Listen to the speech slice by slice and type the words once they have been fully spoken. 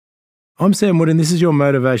I'm Sam Wood, and this is your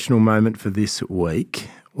motivational moment for this week,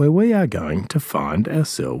 where we are going to find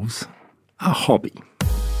ourselves a hobby.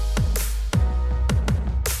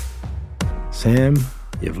 Sam,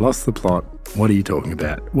 you've lost the plot. What are you talking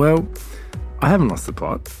about? Well, I haven't lost the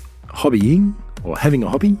plot. Hobbying, or having a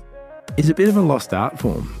hobby, is a bit of a lost art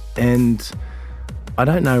form, and I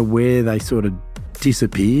don't know where they sort of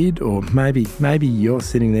disappeared, or maybe you're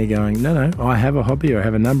sitting there going, no, I have a hobby, or I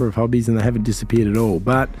have a number of hobbies and they haven't disappeared at all.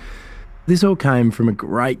 But this all came from a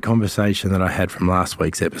great conversation that I had from last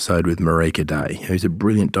week's episode with Marika Day, who's a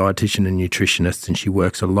brilliant dietitian and nutritionist, and she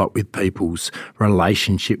works a lot with people's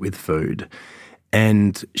relationship with food.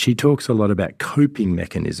 And she talks a lot about coping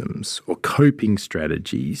mechanisms or coping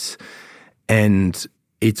strategies, and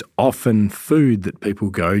it's often food that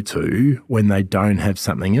people go to when they don't have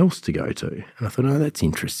something else to go to. And I thought, oh, that's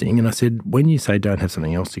interesting. And I said, when you say don't have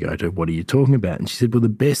something else to go to, what are you talking about? And she said, well, the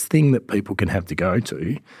best thing that people can have to go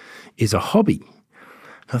to is a hobby.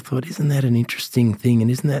 And I thought, isn't that an interesting thing?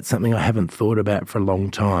 And isn't that something I haven't thought about for a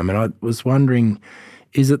long time? And I was wondering,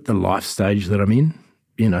 is it the life stage that I'm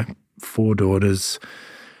in? 4 daughters,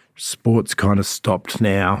 sport's kind of stopped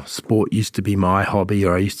now. Sport used to be my hobby,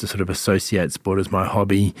 or I used to sort of associate sport as my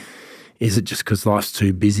hobby. Is it just because life's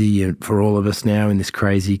too busy and for all of us now in this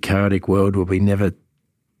crazy, chaotic world where we never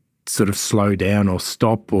sort of slow down or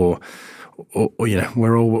stop, or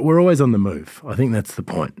we're always on the move. I think that's the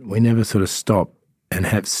point. We never sort of stop and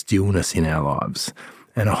have stillness in our lives,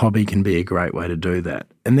 and a hobby can be a great way to do that.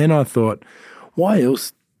 And then I thought, why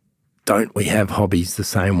else don't we have hobbies the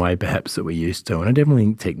same way perhaps that we used to? And I definitely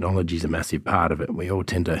think technology is a massive part of it. We all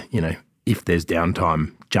tend to, if there's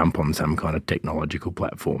downtime, jump on some kind of technological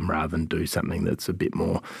platform rather than do something that's a bit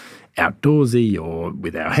more outdoorsy, or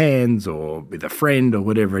with our hands, or with a friend, or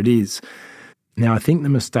whatever it is. Now, I think the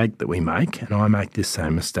mistake that we make, and I make this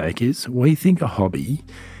same mistake, is we think a hobby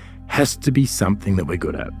has to be something that we're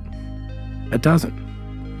good at. It doesn't.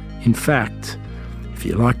 In fact, if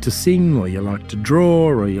you like to sing, or you like to draw,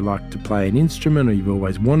 or you like to play an instrument, or you've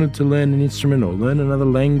always wanted to learn an instrument or learn another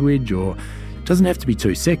language, or it doesn't have to be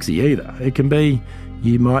too sexy either. It can be,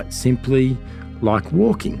 you might simply like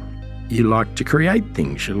walking. You like to create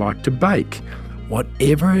things. You like to bake.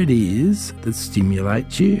 Whatever it is that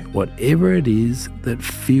stimulates you, whatever it is that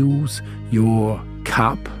fills your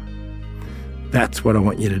cup, that's what I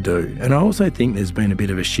want you to do. And I also think there's been a bit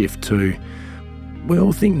of a shift too. We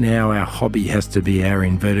all think now our hobby has to be our,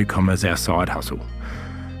 inverted commas, our side hustle.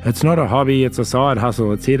 It's not a hobby, it's a side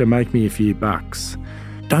hustle. It's here to make me a few bucks.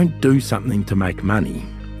 Don't do something to make money.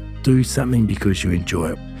 Do something because you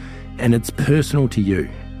enjoy it. And it's personal to you.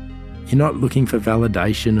 You're not looking for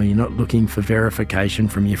validation, or you're not looking for verification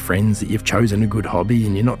from your friends that you've chosen a good hobby,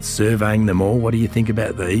 and you're not surveying them all. What do you think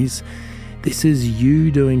about these? This is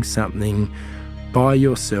you doing something by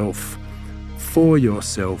yourself, for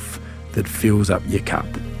yourself, that fills up your cup.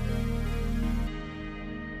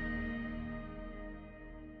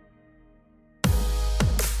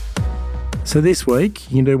 So this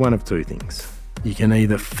week, you can do one of two things. You can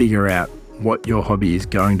either figure out what your hobby is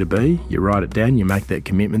going to be, you write it down, you make that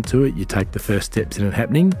commitment to it, you take the first steps in it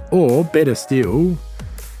happening, or better still,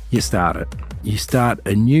 you start it. You start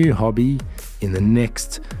a new hobby in the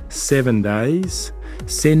next 7 days.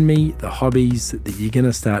 Send me the hobbies that you're going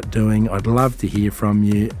to start doing. I'd love to hear from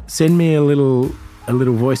you. Send me a little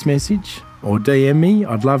voice message, or DM me.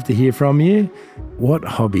 I'd love to hear from you. What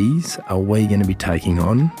hobbies are we going to be taking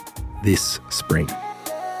on this spring?